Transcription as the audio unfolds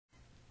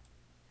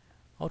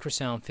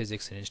Ultrasound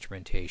physics and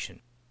instrumentation.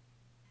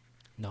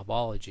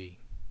 Knobology.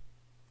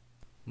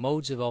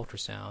 Modes of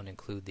ultrasound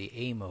include the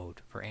A mode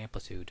for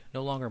amplitude,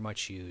 no longer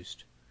much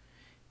used.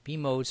 B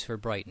modes for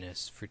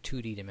brightness for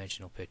 2D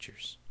dimensional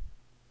pictures.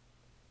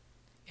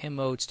 M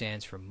mode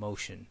stands for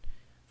motion,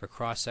 for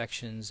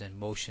cross-sections and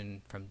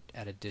motion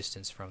at a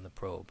distance from the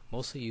probe,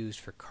 mostly used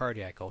for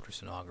cardiac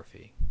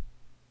ultrasonography.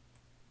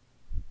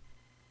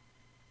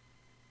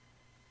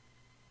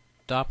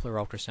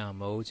 Doppler ultrasound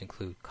modes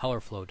include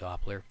color flow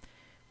Doppler,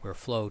 where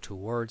flow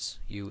towards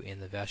you in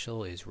the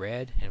vessel is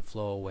red and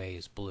flow away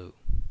is blue.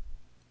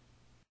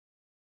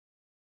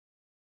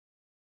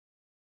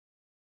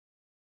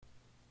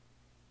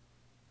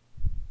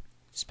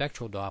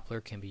 Spectral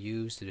Doppler can be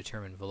used to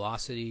determine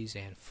velocities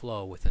and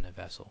flow within a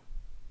vessel.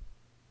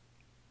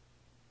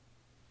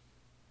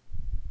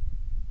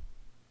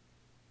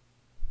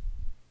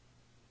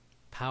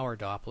 Power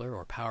Doppler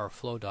or power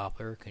flow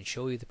Doppler can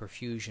show you the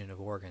perfusion of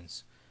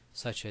organs,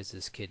 such as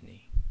this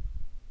kidney.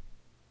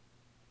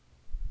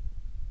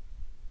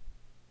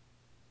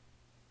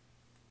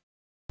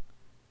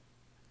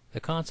 The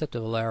concept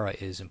of ALARA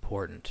is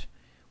important.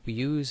 We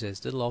use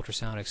as little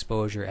ultrasound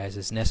exposure as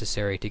is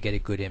necessary to get a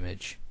good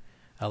image.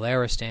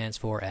 ALARA stands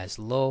for as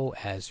low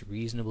as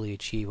reasonably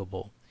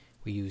achievable.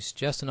 We use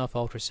just enough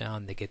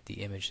ultrasound to get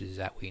the images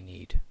that we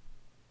need.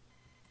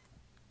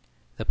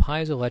 The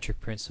piezoelectric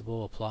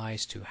principle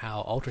applies to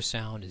how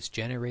ultrasound is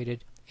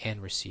generated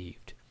and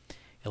received.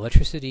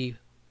 Electricity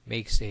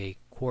makes a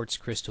quartz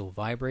crystal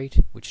vibrate,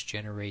 which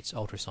generates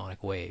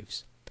ultrasonic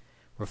waves.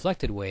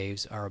 Reflected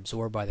waves are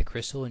absorbed by the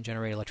crystal and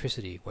generate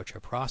electricity, which are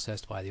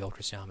processed by the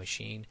ultrasound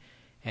machine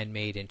and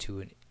made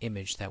into an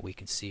image that we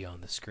can see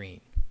on the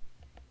screen.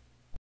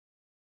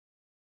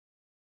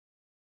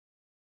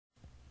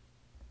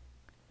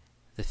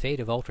 The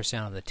fate of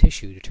ultrasound on the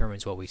tissue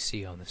determines what we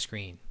see on the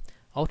screen.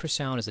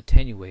 Ultrasound is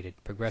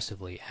attenuated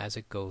progressively as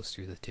it goes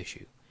through the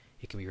tissue.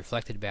 It can be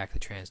reflected back to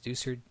the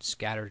transducer,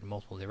 scattered in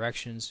multiple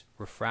directions,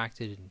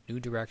 refracted in new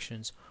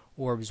directions,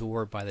 or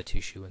absorbed by the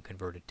tissue and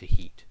converted to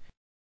heat.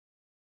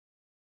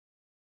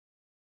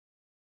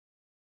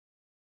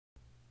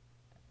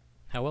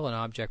 How well an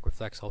object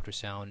reflects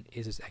ultrasound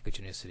is its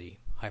echogenicity.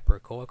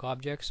 Hyperechoic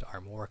objects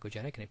are more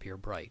echogenic and appear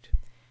bright.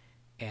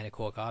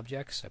 Anechoic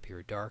objects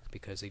appear dark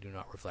because they do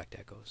not reflect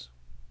echoes.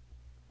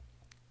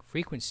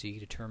 Frequency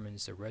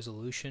determines the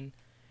resolution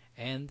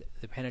and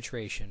the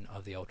penetration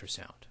of the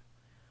ultrasound.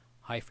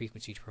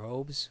 High-frequency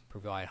probes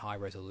provide high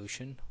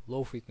resolution.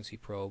 Low-frequency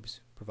probes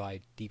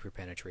provide deeper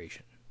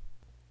penetration.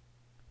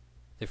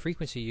 The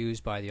frequency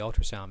used by the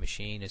ultrasound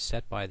machine is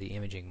set by the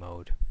imaging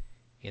mode.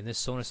 In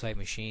this Sonocyte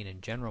machine in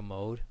general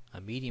mode,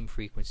 a medium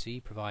frequency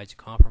provides a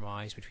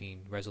compromise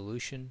between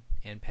resolution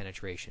and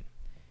penetration.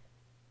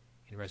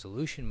 In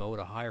resolution mode,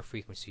 a higher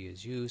frequency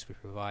is used,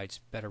 which provides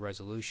better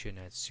resolution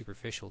at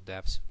superficial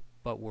depths,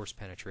 but worse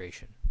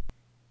penetration.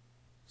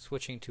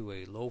 Switching to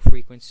a low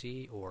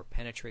frequency or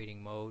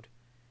penetrating mode,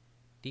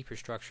 deeper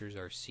structures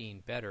are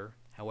seen better,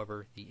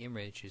 however, the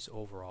image is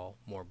overall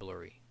more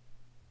blurry.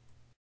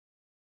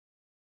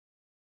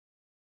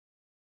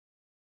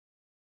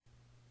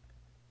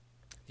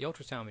 The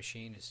ultrasound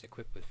machine is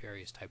equipped with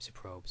various types of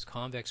probes.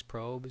 Convex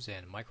probes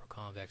and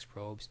microconvex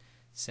probes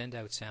send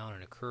out sound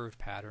in a curved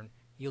pattern,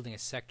 yielding a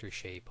sector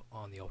shape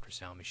on the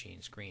ultrasound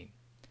machine screen.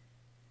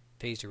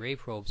 Phased array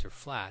probes are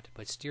flat,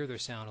 but steer their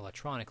sound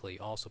electronically,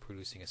 also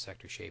producing a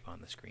sector shape on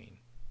the screen.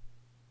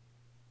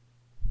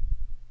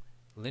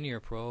 Linear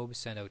probes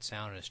send out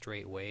sound in a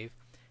straight wave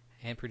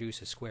and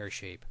produce a square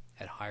shape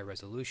at high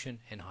resolution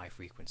and high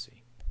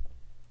frequency.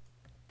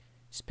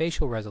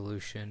 Spatial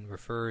resolution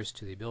refers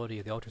to the ability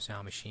of the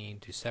ultrasound machine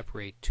to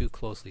separate two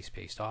closely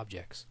spaced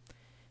objects.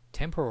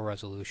 Temporal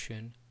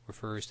resolution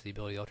refers to the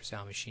ability of the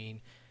ultrasound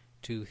machine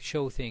to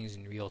show things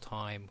in real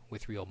time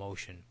with real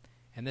motion,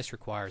 and this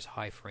requires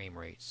high frame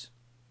rates.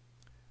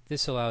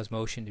 This allows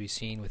motion to be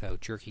seen without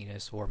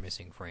jerkiness or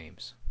missing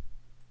frames.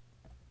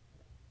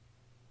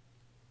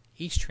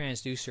 Each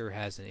transducer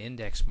has an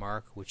index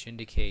mark which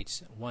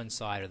indicates one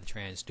side of the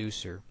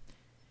transducer.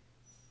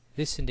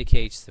 This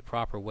indicates the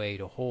proper way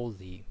to hold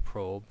the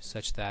probe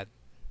such that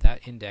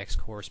that index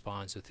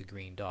corresponds with the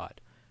green dot.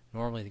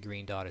 Normally the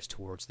green dot is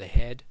towards the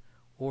head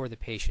or the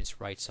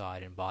patient's right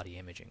side in body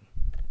imaging.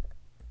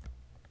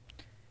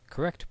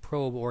 Correct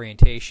probe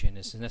orientation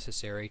is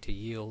necessary to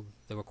yield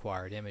the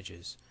required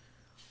images.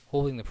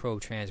 Holding the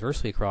probe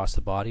transversely across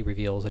the body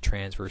reveals a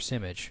transverse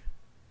image.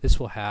 This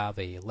will have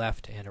a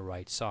left and a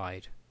right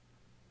side.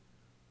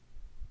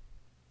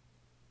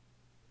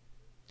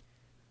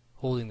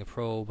 Holding the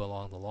probe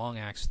along the long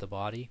axis of the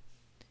body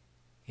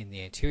in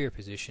the anterior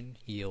position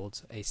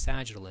yields a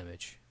sagittal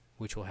image,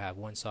 which will have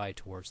one side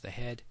towards the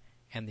head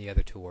and the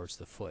other towards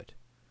the foot.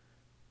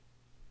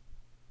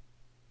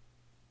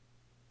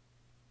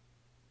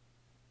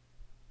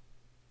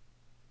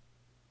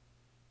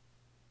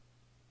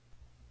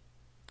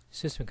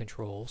 System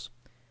controls.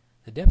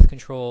 The depth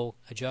control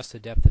adjusts the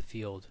depth of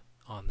field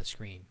on the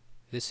screen.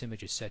 This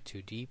image is set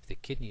too deep, the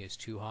kidney is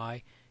too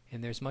high,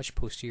 and there's much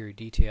posterior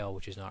detail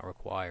which is not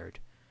required.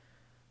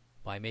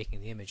 By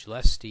making the image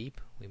less steep,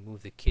 we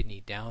move the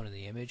kidney down in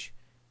the image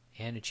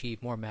and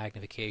achieve more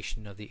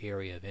magnification of the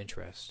area of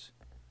interest.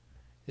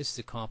 This is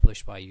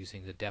accomplished by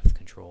using the depth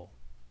control.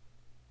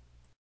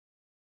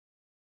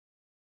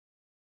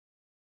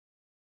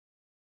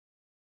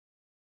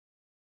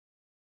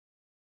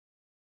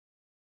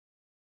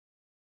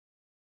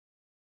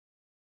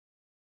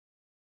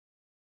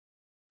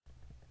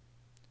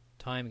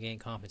 Time gain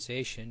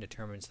compensation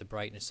determines the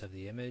brightness of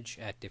the image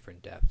at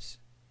different depths.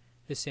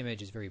 This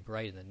image is very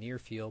bright in the near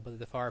field, but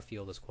the far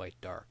field is quite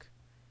dark.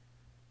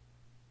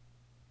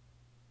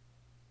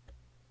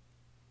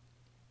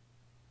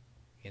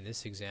 In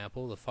this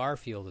example, the far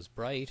field is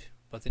bright,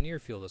 but the near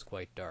field is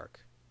quite dark.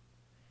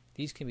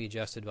 These can be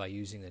adjusted by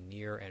using the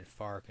near and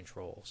far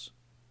controls.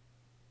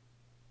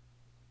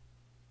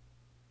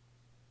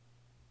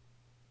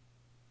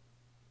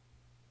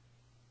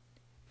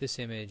 This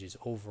image is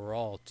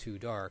overall too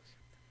dark,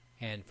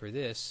 and for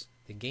this,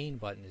 the gain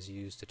button is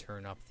used to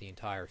turn up the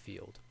entire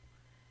field.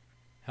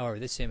 However,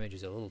 this image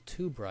is a little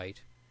too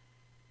bright.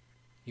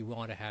 You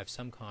want to have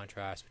some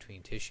contrast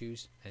between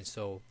tissues, and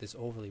so this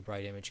overly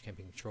bright image can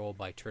be controlled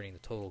by turning the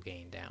total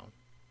gain down.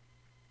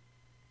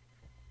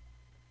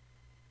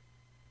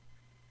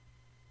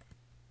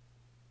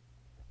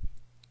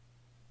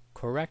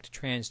 Correct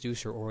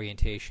transducer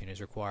orientation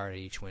is required at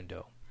each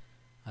window.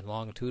 A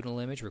longitudinal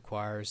image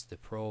requires the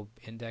probe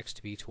index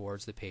to be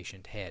towards the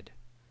patient head.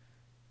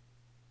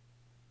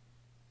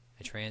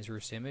 A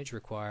transverse image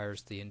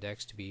requires the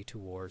index to be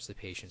towards the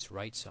patient's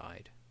right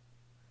side.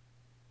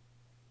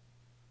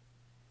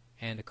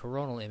 And a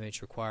coronal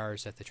image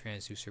requires that the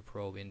transducer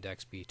probe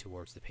index be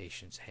towards the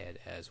patient's head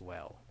as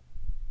well.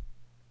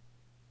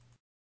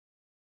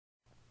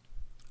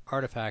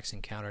 Artifacts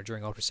encountered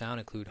during ultrasound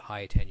include high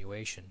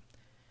attenuation.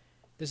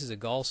 This is a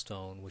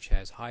gallstone which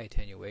has high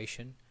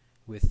attenuation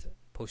with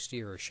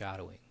posterior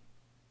shadowing.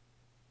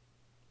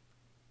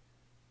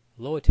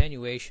 Low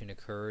attenuation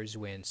occurs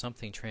when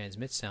something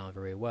transmits sound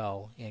very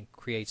well and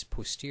creates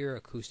posterior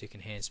acoustic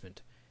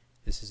enhancement.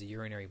 This is the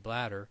urinary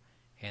bladder,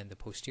 and the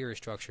posterior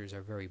structures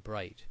are very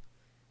bright.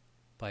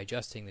 By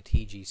adjusting the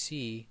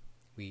TGC,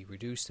 we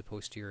reduce the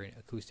posterior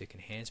acoustic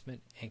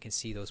enhancement and can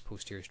see those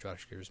posterior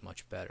structures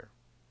much better.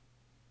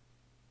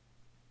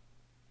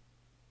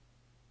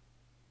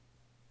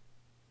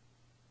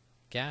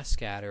 Gas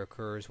scatter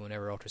occurs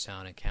whenever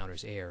ultrasound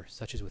encounters air,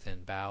 such as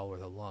within bowel or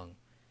the lung.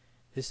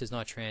 This does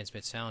not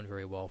transmit sound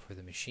very well for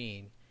the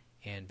machine,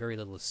 and very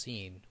little is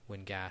seen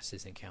when gas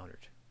is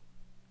encountered.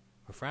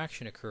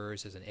 Refraction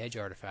occurs as an edge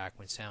artifact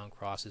when sound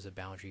crosses a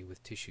boundary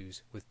with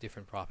tissues with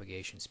different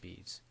propagation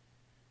speeds.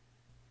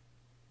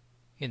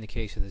 In the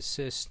case of the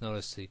cyst,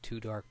 notice the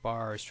two dark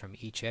bars from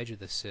each edge of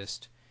the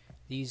cyst.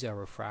 These are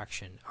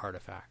refraction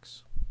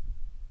artifacts.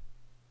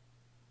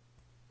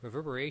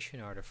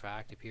 Reverberation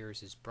artifact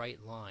appears as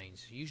bright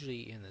lines,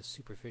 usually in the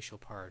superficial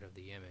part of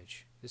the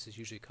image. This is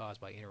usually caused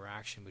by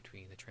interaction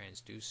between the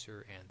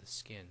transducer and the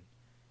skin.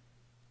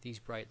 These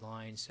bright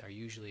lines are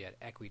usually at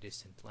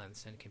equidistant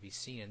lengths and can be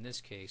seen in this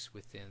case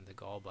within the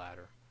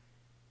gallbladder.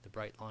 The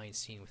bright lines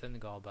seen within the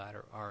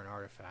gallbladder are an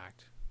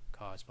artifact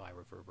caused by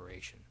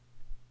reverberation.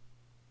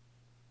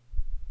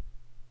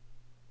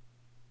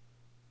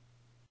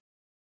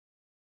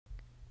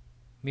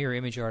 Mirror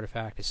image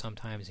artifact is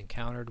sometimes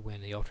encountered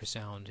when the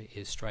ultrasound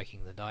is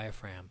striking the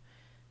diaphragm.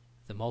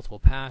 The multiple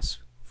pass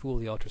fool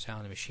the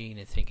ultrasound machine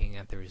in thinking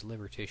that there is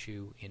liver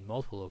tissue in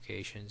multiple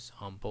locations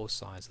on both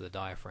sides of the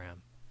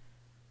diaphragm.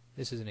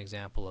 This is an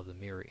example of the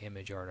mirror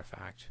image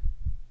artifact.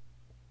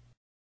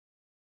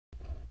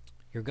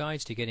 Your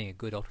guides to getting a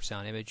good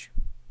ultrasound image: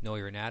 know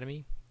your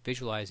anatomy,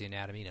 visualize the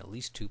anatomy in at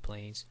least 2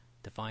 planes,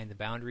 define the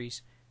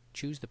boundaries,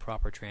 choose the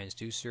proper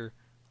transducer,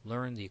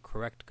 learn the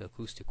correct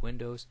acoustic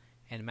windows,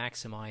 and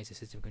maximize the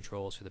system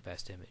controls for the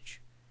best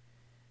image.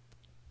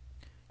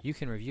 You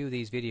can review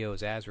these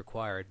videos as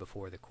required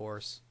before the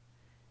course.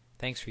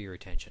 Thanks for your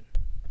attention.